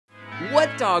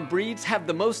What dog breeds have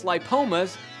the most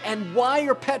lipomas, and why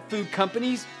are pet food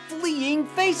companies fleeing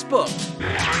Facebook?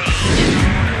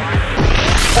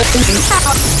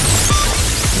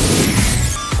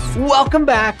 Welcome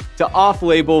back to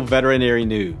Off-Label Veterinary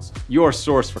News, your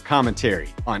source for commentary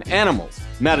on animals,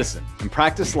 medicine, and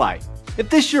practice life.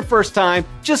 If this is your first time,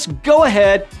 just go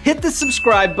ahead, hit the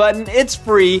subscribe button, it's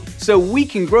free, so we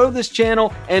can grow this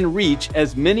channel and reach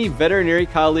as many veterinary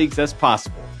colleagues as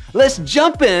possible. Let's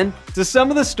jump in to some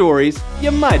of the stories you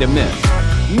might have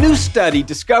missed. New study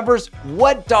discovers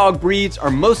what dog breeds are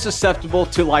most susceptible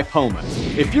to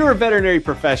lipomas. If you're a veterinary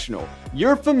professional,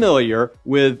 you're familiar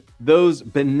with those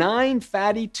benign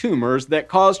fatty tumors that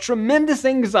cause tremendous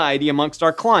anxiety amongst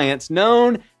our clients,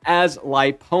 known as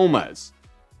lipomas.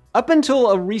 Up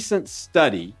until a recent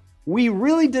study, we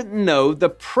really didn't know the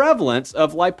prevalence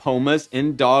of lipomas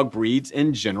in dog breeds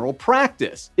in general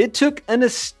practice. It took an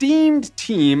esteemed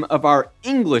team of our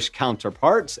English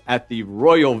counterparts at the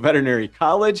Royal Veterinary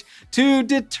College to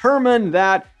determine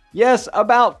that, yes,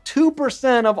 about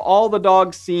 2% of all the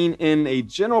dogs seen in a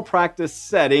general practice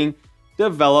setting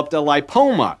developed a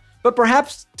lipoma. But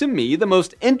perhaps to me, the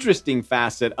most interesting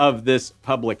facet of this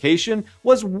publication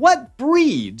was what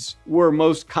breeds were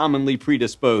most commonly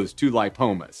predisposed to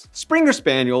lipomas. Springer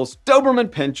Spaniels, Doberman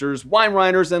Pinschers,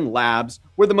 Weimaraners, and Labs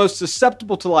were the most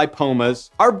susceptible to lipomas.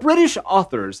 Our British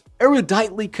authors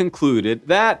eruditely concluded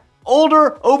that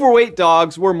older, overweight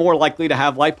dogs were more likely to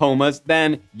have lipomas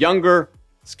than younger,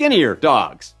 skinnier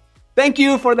dogs. Thank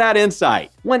you for that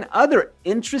insight. One other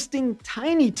interesting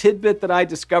tiny tidbit that I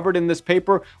discovered in this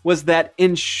paper was that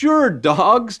insured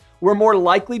dogs were more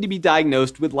likely to be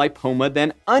diagnosed with lipoma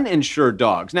than uninsured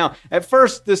dogs. Now, at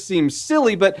first this seems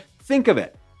silly, but think of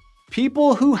it.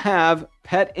 People who have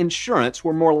pet insurance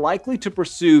were more likely to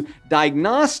pursue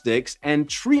diagnostics and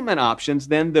treatment options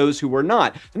than those who were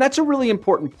not. And that's a really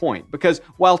important point because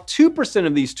while 2%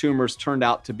 of these tumors turned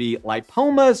out to be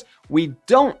lipomas, we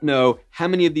don't know how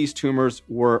many of these tumors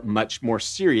were much more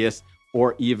serious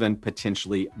or even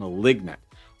potentially malignant.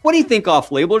 What do you think,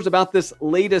 off-labelers, about this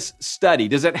latest study?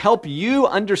 Does it help you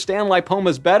understand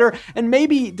lipomas better? And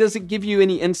maybe does it give you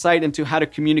any insight into how to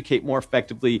communicate more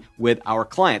effectively with our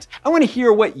clients? I want to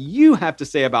hear what you have to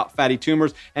say about fatty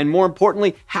tumors, and more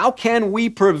importantly, how can we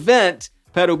prevent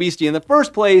pet obesity in the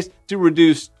first place to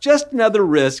reduce just another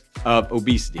risk of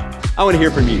obesity? I want to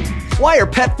hear from you. Why are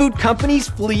pet food companies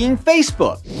fleeing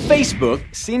Facebook? Facebook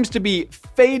seems to be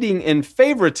fading in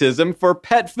favoritism for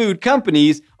pet food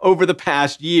companies over the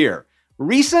past year.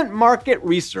 Recent market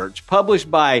research published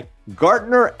by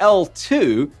Gartner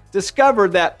L2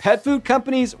 discovered that pet food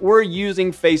companies were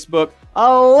using Facebook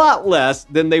a lot less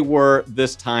than they were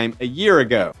this time a year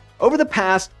ago. Over the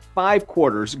past 5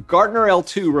 quarters, Gartner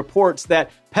L2 reports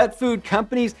that pet food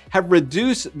companies have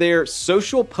reduced their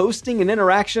social posting and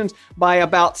interactions by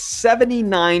about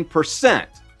 79%.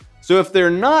 So if they're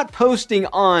not posting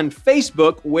on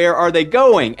Facebook, where are they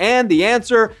going? And the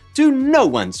answer, to no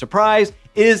one's surprise,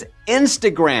 is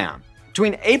Instagram.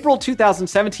 Between April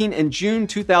 2017 and June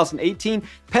 2018,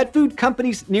 pet food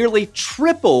companies nearly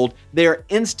tripled their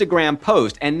Instagram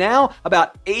post. And now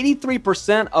about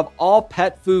 83% of all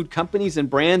pet food companies and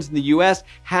brands in the US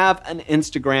have an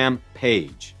Instagram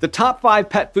page. The top 5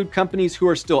 pet food companies who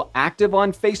are still active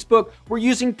on Facebook were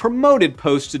using promoted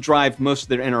posts to drive most of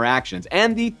their interactions.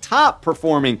 And the top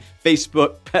performing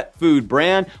Facebook pet food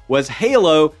brand was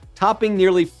Halo, topping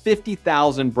nearly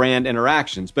 50,000 brand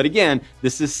interactions. But again,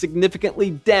 this is significantly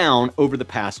down over the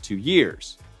past 2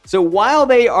 years. So while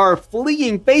they are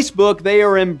fleeing Facebook, they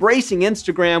are embracing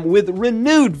Instagram with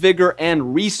renewed vigor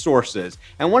and resources.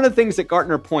 And one of the things that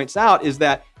Gartner points out is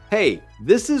that, hey,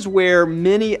 this is where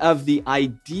many of the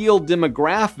ideal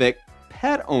demographic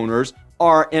pet owners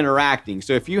are interacting.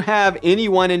 So if you have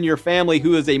anyone in your family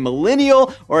who is a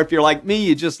millennial, or if you're like me,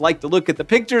 you just like to look at the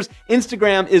pictures,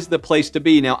 Instagram is the place to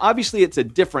be. Now, obviously it's a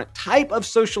different type of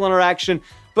social interaction,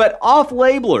 but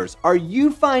off-labelers, are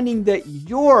you finding that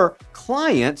your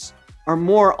clients are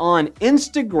more on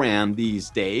Instagram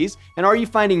these days? And are you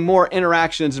finding more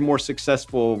interactions and more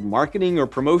successful marketing or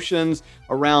promotions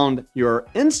around your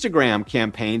Instagram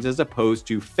campaigns as opposed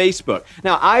to Facebook?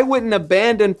 Now, I wouldn't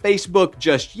abandon Facebook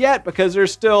just yet because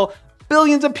there's still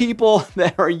billions of people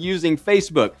that are using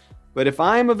Facebook. But if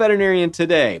I'm a veterinarian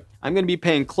today, I'm going to be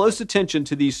paying close attention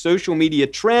to these social media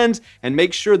trends and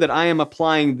make sure that I am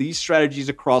applying these strategies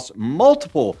across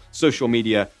multiple social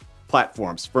media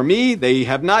platforms. For me, they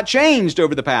have not changed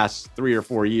over the past 3 or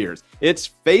 4 years. It's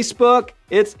Facebook,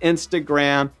 it's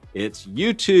Instagram, it's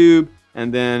YouTube,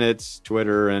 and then it's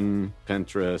Twitter and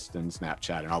Pinterest and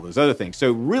Snapchat and all those other things.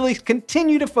 So really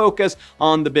continue to focus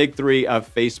on the big 3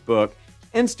 of Facebook,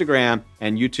 Instagram,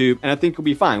 and YouTube, and I think you'll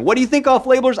be fine. What do you think,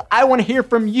 off-labelers? I want to hear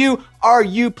from you. Are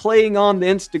you playing on the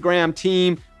Instagram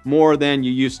team more than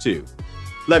you used to?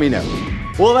 Let me know.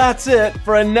 Well, that's it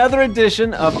for another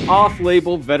edition of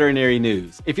Off-Label Veterinary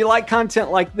News. If you like content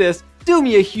like this, do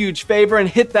me a huge favor and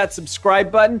hit that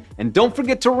subscribe button, and don't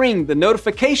forget to ring the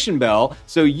notification bell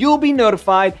so you'll be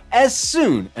notified as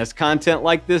soon as content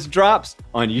like this drops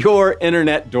on your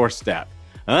internet doorstep.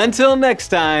 Until next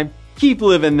time, keep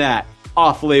living that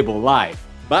off-label life.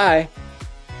 Bye.